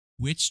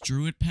Which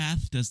druid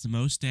path does the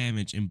most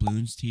damage in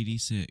BLOONS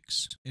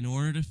TD6? In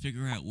order to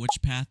figure out which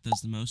path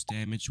does the most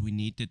damage, we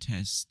need to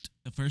test.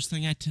 The first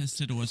thing I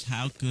tested was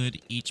how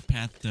good each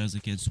path does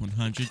against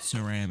 100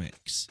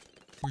 ceramics.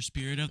 For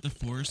Spirit of the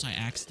Forest, I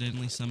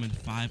accidentally summoned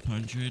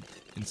 500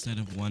 instead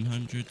of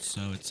 100,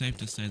 so it's safe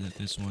to say that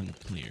this one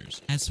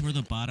clears. As for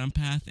the bottom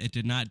path, it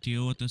did not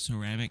deal with the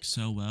ceramics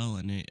so well,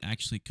 and it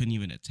actually couldn't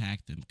even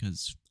attack them,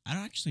 because I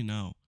don't actually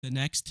know. The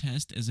next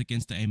test is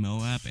against a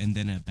Moab and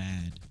then a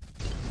Bad.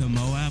 The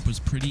Moab was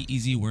pretty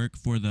easy work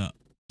for the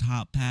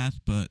top path,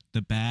 but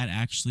the Bad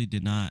actually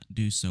did not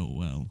do so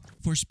well.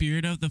 For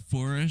Spirit of the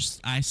Forest,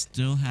 I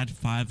still had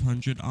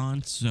 500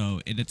 on, so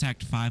it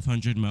attacked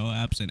 500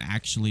 Moabs and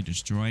actually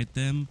destroyed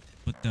them,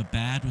 but the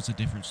Bad was a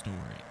different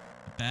story.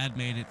 The Bad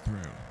made it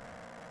through.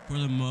 For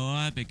the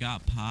Moab, it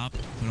got popped,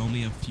 but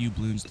only a few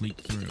bloons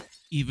leaked through.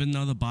 Even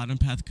though the bottom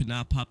path could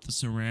not pop the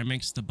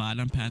ceramics, the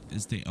bottom path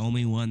is the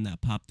only one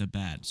that popped the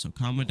Bad, so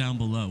comment down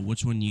below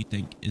which one you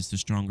think is the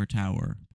stronger tower.